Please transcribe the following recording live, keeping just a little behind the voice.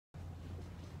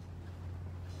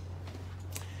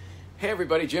Hey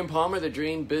everybody, Jim Palmer, the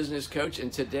Dream Business Coach,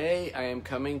 and today I am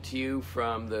coming to you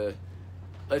from the,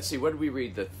 let's see, what did we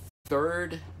read? The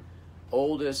third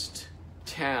oldest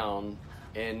town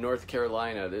in North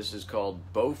Carolina. This is called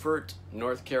Beaufort,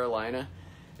 North Carolina.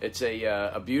 It's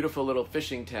a beautiful little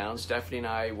fishing town. Stephanie and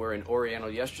I were in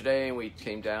Oriental yesterday, and we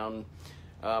came down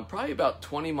probably about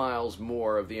 20 miles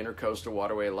more of the Intercoastal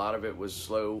Waterway. A lot of it was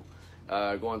slow,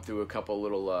 going through a couple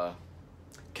little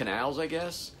canals, I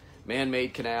guess.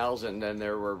 Man-made canals, and then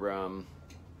there were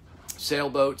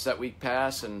sailboats that we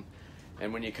pass, and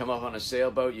when you come up on a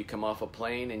sailboat, you come off a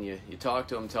plane and you talk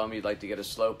to them, tell them you'd like to get a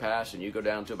slow pass, and you go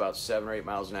down to about 7 or 8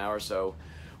 miles an hour. So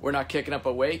we're not kicking up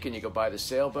a wake, and you go by the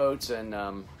sailboats, and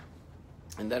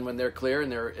then when they're clear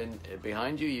and they're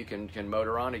behind you, you can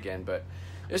motor on again. But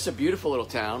it's a beautiful little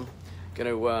town. Going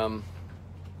to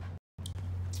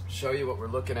show you what we're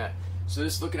looking at. So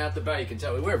this, looking out the bow, you can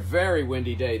tell we're a very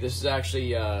windy day. This is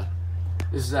actually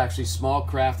small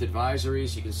craft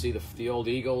advisories. You can see the old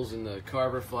eagles and the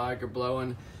Carver flag are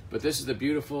blowing. But this is the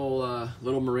beautiful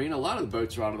little marina. A lot of the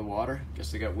boats are out of the water. I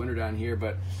guess they got winter down here,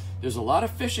 but there's a lot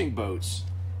of fishing boats.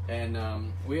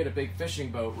 And we had a big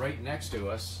fishing boat right next to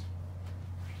us.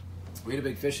 We had a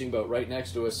big fishing boat right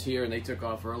next to us here, and they took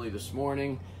off early this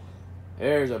morning.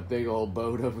 There's a big old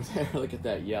boat over there. Look at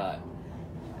that yacht.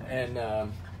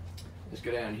 And let's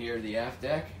go down here to the aft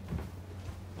deck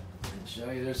and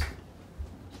show you this.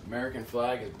 American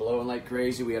flag is blowing like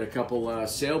crazy. We had a couple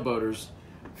sailboaters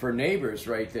for neighbors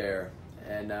right there.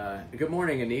 And good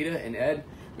morning, Anita and Ed.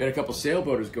 We had a couple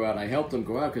sailboaters go out, and I helped them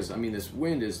go out because, I mean, this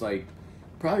wind is like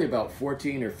probably about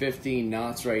 14 or 15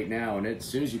 knots right now. And as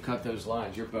soon as you cut those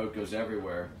lines, your boat goes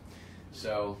everywhere.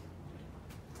 So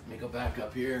let me go back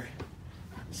up here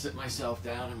and sit myself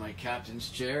down in my captain's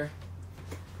chair.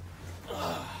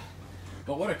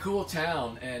 But what a cool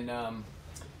town. And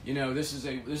you know, this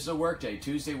is a work day.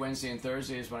 Tuesday, Wednesday, and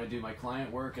Thursday is when I do my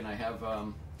client work, and I have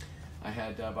I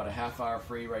had about a half hour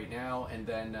free right now, and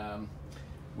then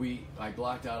I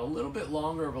blocked out a little bit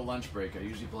longer of a lunch break. I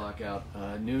usually block out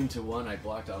noon to 1. I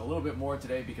blocked out a little bit more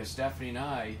today because Stephanie and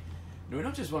I, we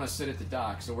don't just want to sit at the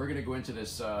dock, so we're going to go into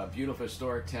this beautiful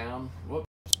historic town. Whoops.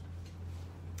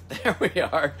 There we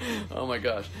are. Oh my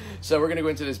gosh. So we're going to go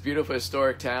into this beautiful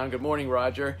historic town. Good morning,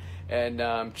 Roger.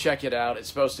 And check it out. It's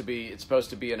supposed to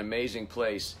be an amazing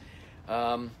place.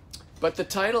 But the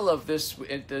title of this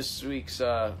week's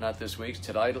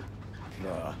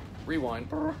rewind.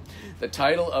 The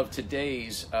title of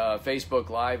today's Facebook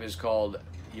Live is called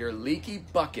 "Your Leaky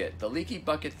Bucket: The Leaky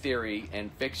Bucket Theory and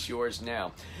Fix Yours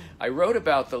Now." I wrote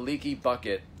about the leaky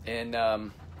bucket, and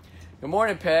good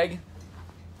morning, Peg.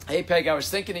 Hey, Peg. I was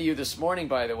thinking of you this morning.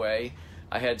 By the way,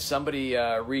 I had somebody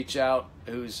reach out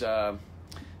who's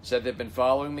said they've been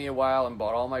following me a while and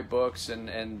bought all my books,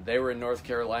 and they were in North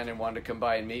Carolina and wanted to come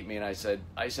by and meet me. And I said,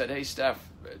 hey, Steph,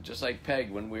 just like Peg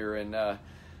when we were in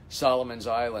Solomon's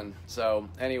Island. So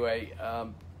anyway,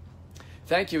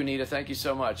 thank you, Anita. Thank you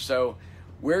so much. So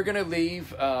we're going to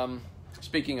leave,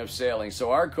 speaking of sailing. So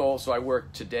our goal, so I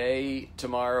work today,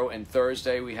 tomorrow, and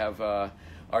Thursday. We have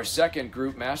our second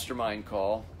group mastermind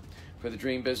call for the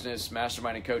Dream Business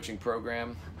Mastermind and Coaching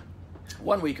Program.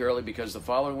 1 week early because the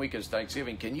following week is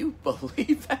Thanksgiving. Can you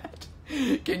believe that?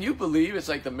 Can you believe it's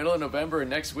like the middle of November and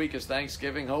next week is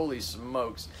Thanksgiving? Holy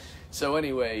smokes. So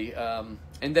anyway,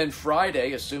 and then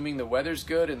Friday, assuming the weather's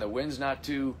good and the wind's not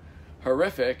too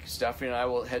horrific, Stephanie and I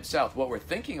will head south. What we're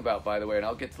thinking about, by the way, and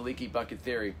I'll get to the leaky bucket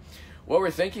theory. What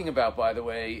we're thinking about, by the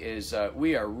way, is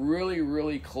we are really,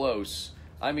 really close.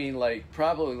 I mean, like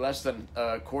probably less than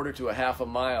a quarter to a half a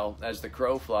mile as the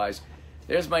crow flies.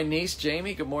 There's my niece,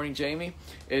 Jamie. Good morning, Jamie.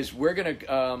 We're going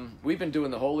to, we've been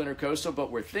doing the whole Intercoastal, but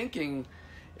we're thinking,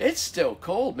 it's still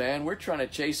cold, man. We're trying to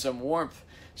chase some warmth.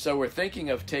 So we're thinking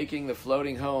of taking the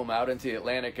floating home out into the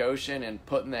Atlantic Ocean and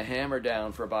putting the hammer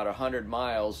down for about 100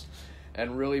 miles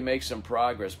and really make some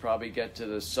progress. Probably get to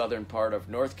the southern part of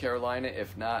North Carolina,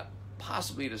 if not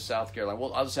possibly to South Carolina.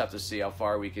 Well, I'll just have to see how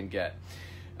far we can get.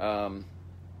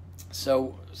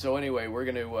 So anyway, we're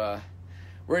going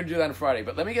to do that on Friday.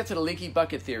 But let me get to the leaky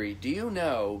bucket theory. Do you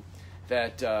know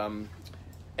that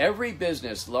every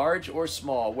business, large or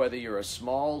small, whether you're a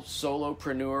small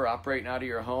solopreneur operating out of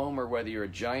your home or whether you're a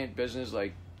giant business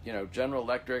like, you know, General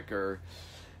Electric or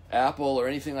Apple or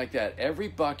anything like that, every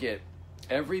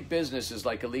business is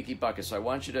like a leaky bucket. So I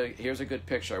want you to, here's a good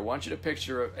picture. I want you to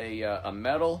picture a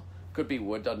metal, could be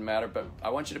wood, doesn't matter, but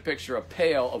I want you to picture a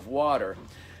pail of water.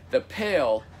 The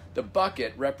pail, the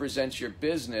bucket represents your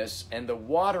business, and the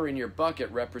water in your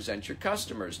bucket represents your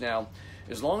customers. Now,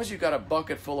 as long as you've got a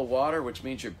bucket full of water, which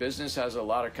means your business has a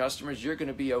lot of customers, you're going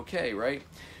to be okay, right?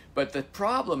 But the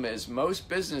problem is most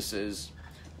businesses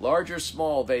large or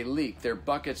small, they leak. Their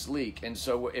buckets leak. And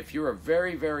so if you're a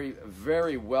very, very,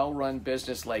 very well-run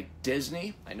business like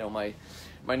Disney, I know my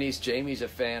niece Jamie's a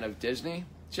fan of Disney.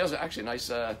 She has actually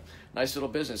a nice little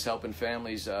business helping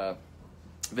families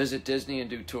visit Disney and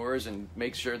do tours and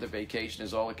make sure the vacation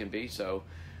is all it can be. So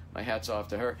my hat's off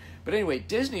to her. But anyway,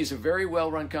 Disney is a very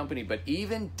well-run company. But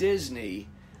even Disney,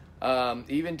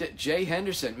 Jay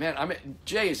Henderson, man,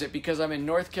 Jay, is it because I'm in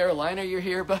North Carolina you're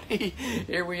here, buddy?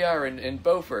 Here we are in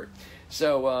Beaufort.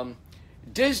 So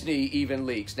Disney even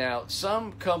leaks. Now,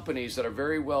 some companies that are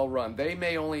very well-run, they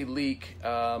may only leak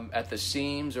at the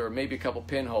seams or maybe a couple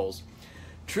pinholes.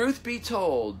 Truth be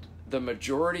told, the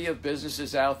majority of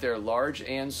businesses out there, large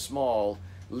and small,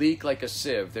 leak like a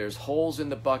sieve. There's holes in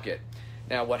the bucket.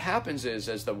 Now, what happens is,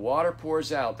 as the water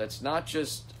pours out, that's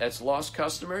lost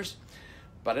customers,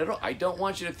 but I don't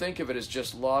want you to think of it as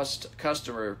just lost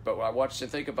customer, but what I want you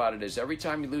to think about it is every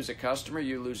time you lose a customer,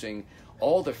 you're losing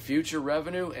all the future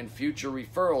revenue and future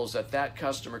referrals that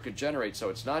customer could generate. So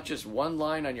it's not just one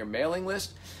line on your mailing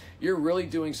list. You're really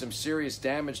doing some serious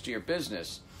damage to your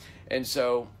business. And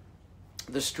so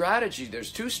there's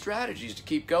two strategies to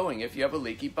keep going if you have a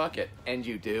leaky bucket, and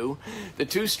you do. The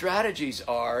two strategies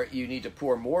are you need to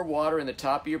pour more water in the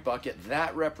top of your bucket.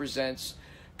 That represents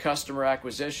customer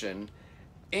acquisition.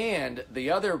 And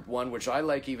the other one, which I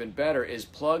like even better, is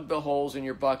plug the holes in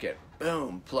your bucket.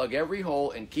 Boom, plug every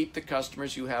hole and keep the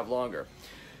customers you have longer.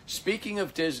 Speaking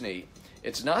of Disney,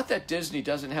 it's not that Disney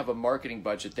doesn't have a marketing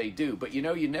budget. They do. But,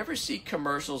 you never see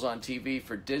commercials on TV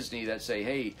for Disney that say,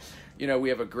 hey, we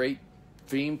have a great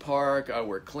theme park,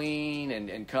 we're clean,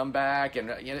 and come back.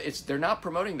 And they're not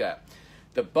promoting that.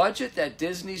 The budget that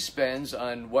Disney spends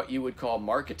on what you would call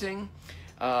marketing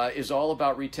is all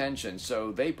about retention.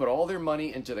 So they put all their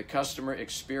money into the customer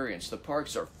experience. The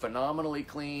parks are phenomenally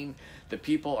clean. The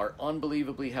people are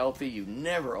unbelievably healthy. You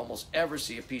never, almost ever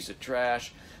see a piece of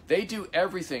trash. They do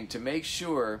everything to make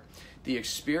sure the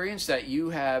experience that you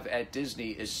have at Disney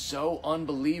is so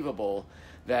unbelievable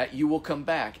that you will come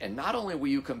back. And not only will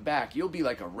you come back, you'll be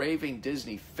like a raving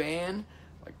Disney fan,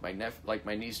 like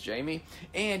my niece Jamie,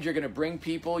 and you're going to bring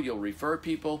people, you'll refer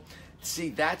people. See,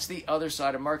 that's the other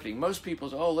side of marketing. Most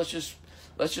people say, oh, let's just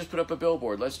put up a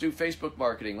billboard. Let's do Facebook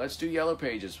marketing. Let's do Yellow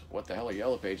Pages. What the hell are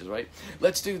Yellow Pages, right?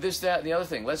 Let's do this, that, and the other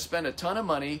thing. Let's spend a ton of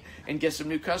money and get some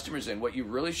new customers in. What you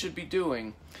really should be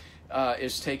doing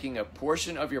is taking a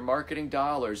portion of your marketing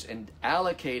dollars and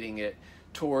allocating it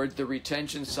toward the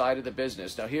retention side of the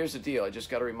business. Now, here's the deal. I just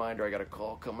got a reminder. I got a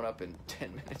call coming up in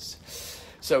 10 minutes.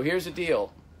 So here's the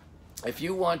deal. If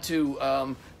you want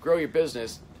to grow your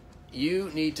business, you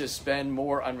need to spend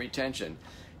more on retention.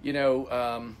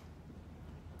 Dan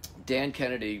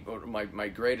Kennedy, my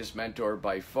greatest mentor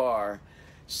by far,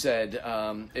 said,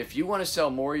 if you want to sell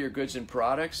more of your goods and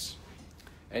products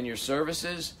and your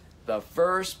services, the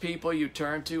first people you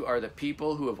turn to are the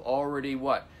people who have already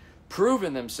what?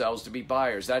 Proven themselves to be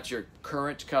buyers. That's your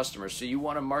current customers. So you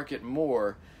want to market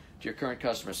more to your current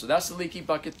customers. So that's the leaky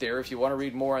bucket theory. If you want to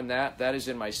read more on that, that is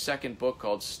in my second book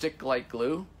called Stick Like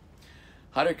Glue.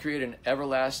 How to create an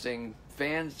everlasting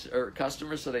fans or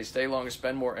customers so they stay longer,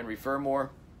 spend more, and refer more.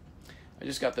 I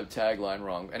just got the tagline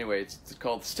wrong. Anyway, it's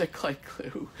called Stick Like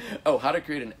Glue. Oh, how to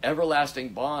create an everlasting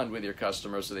bond with your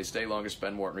customers so they stay longer,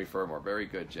 spend more, and refer more. Very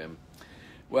good, Jim.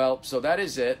 Well, so that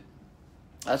is it.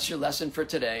 That's your lesson for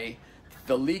today.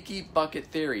 The leaky bucket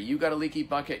theory. You got a leaky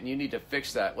bucket and you need to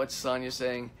fix that. What's Sonia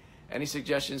saying? Any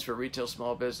suggestions for retail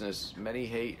small business? Many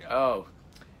hate.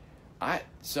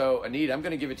 So Anita, I'm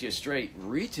going to give it to you straight.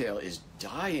 Retail is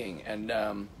dying,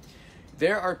 and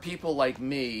there are people like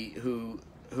me who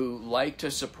like to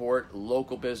support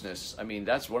local business. I mean,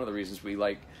 that's one of the reasons we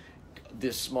like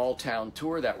this small town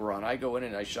tour that we're on. I go in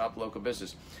and I shop local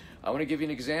business. I want to give you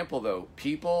an example though.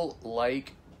 People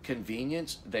like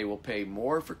convenience. They will pay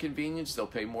more for convenience. They'll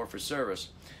pay more for service.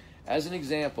 As an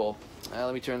example,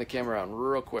 let me turn the camera on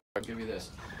real quick. I'll give you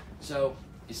this. So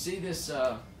you see this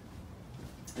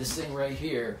this thing right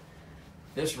here,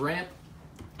 this ramp.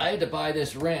 I had to buy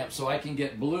this ramp so I can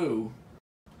get Blue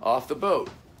off the boat.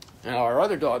 Now our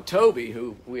other dog, Toby,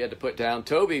 who we had to put down,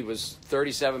 Toby was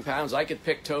 37 pounds. I could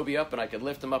pick Toby up and I could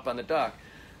lift him up on the dock.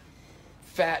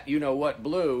 Fat, you know what,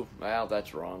 Blue, well,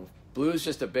 that's wrong. Blue's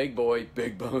just a big boy,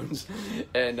 big bones,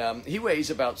 and he weighs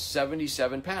about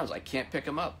 77 pounds. I can't pick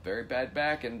him up. Very bad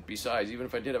back, and besides, even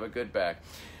if I did have a good back.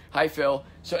 Hi, Phil.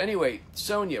 So anyway,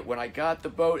 Sonia, when I got the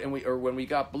boat when we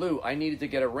got Blue, I needed to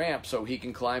get a ramp so he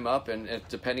can climb up and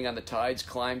depending on the tides,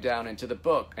 climb down into the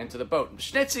boat.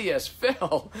 Schnitzy, yes,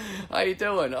 Phil. How you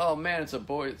doing? Oh man, it's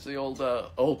the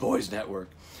old boys network.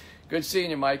 Good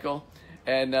seeing you, Michael.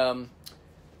 And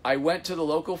I went to the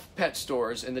local pet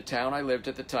stores in the town I lived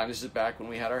at the time. This is back when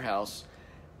we had our house.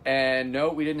 And no,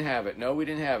 we didn't have it. No, we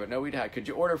didn't have it. No, we didn't have it. Could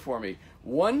you order for me?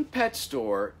 One pet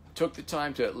store took the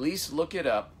time to at least look it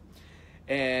up.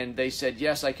 And they said,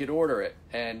 yes, I could order it.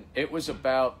 And it was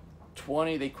about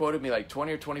 20, they quoted me like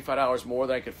 20 or $25 more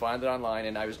than I could find it online.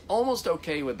 And I was almost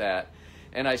okay with that.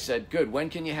 And I said, good,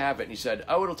 when can you have it? And he said,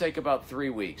 oh, it'll take about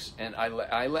 3 weeks. And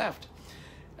I left.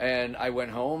 And I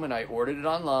went home and I ordered it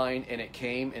online, and it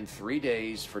came in 3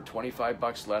 days for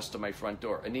 $25 less to my front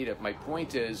door. Anita, my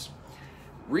point is,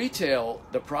 retail,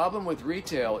 the problem with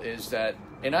retail is that,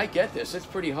 and I get this, it's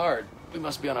pretty hard. We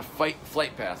must be on a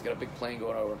flight path, got a big plane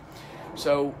going over.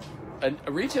 So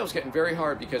retail's getting very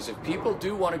hard, because if people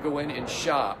do want to go in and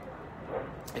shop,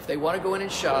 if they want to go in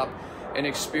and shop and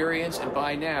experience and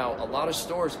buy now, a lot of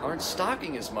stores aren't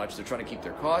stocking as much. They're trying to keep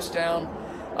their costs down.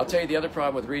 I'll tell you the other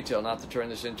problem with retail, not to turn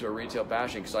this into a retail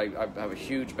bashing, because I have a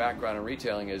huge background in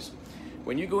retailing, is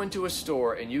when you go into a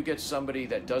store and you get somebody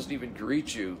that doesn't even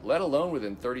greet you, let alone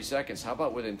within 30 seconds, how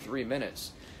about within 3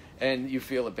 minutes, and you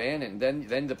feel abandoned,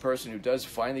 then the person who does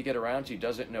finally get around to you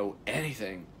doesn't know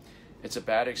anything. It's a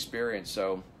bad experience.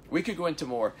 So we could go into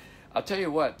more. I'll tell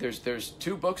you what, there's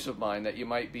 2 books of mine that you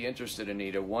might be interested in,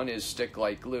 Anita. One is Stick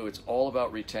Like Glue. It's all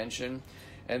about retention.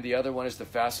 And the other one is The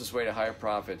Fastest Way to Higher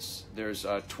Profits. There's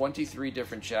 23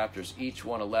 different chapters, each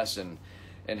one a lesson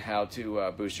in how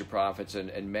to boost your profits,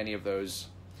 and many of those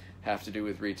have to do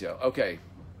with retail. Okay,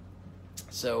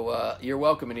 so you're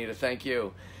welcome, Anita. Thank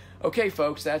you. Okay,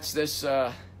 folks, that's this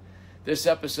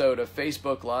episode of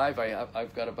Facebook Live.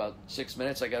 I've got about 6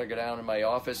 minutes. I got to go down in my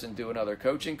office and do another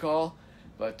coaching call,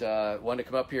 but wanted to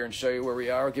come up here and show you where we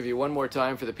are. I'll give you one more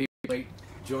time for the people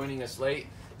joining us late.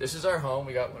 This is our home.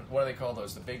 We got, what do they call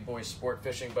those? The big boy sport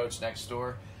fishing boats next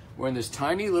door. We're in this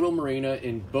tiny little marina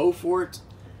in Beaufort,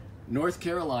 North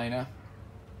Carolina.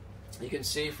 You can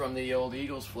see from the old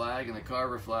Eagles flag and the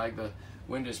Carver flag, the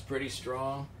wind is pretty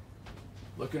strong.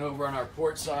 Looking over on our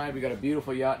port side, we got a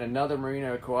beautiful yacht and another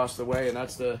marina across the way, and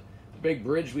that's the big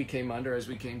bridge we came under as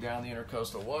we came down the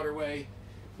Intercoastal Waterway.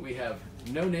 We have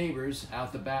no neighbors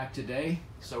out the back today,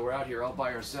 so we're out here all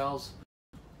by ourselves.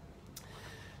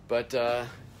 But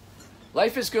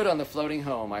life is good on the floating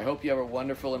home. I hope you have a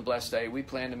wonderful and blessed day. We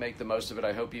plan to make the most of it.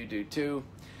 I hope you do too.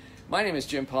 My name is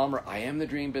Jim Palmer. I am the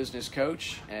Dream Business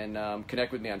Coach, and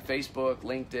connect with me on Facebook,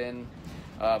 LinkedIn.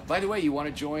 By the way, you want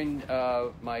to join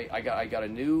I got a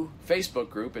new Facebook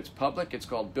group. It's public. It's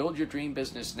called Build Your Dream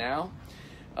Business Now.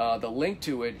 The link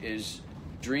to it is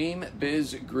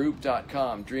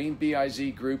dreambizgroup.com,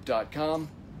 dreambizgroup.com.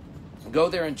 Go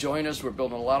there and join us. We're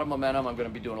building a lot of momentum. I'm going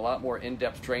to be doing a lot more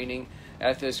in-depth training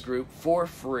at this group for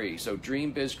free. So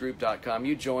dreambizgroup.com.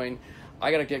 You join.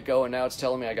 I got to get going now. It's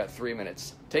telling me I got 3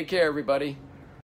 minutes. Take care, everybody.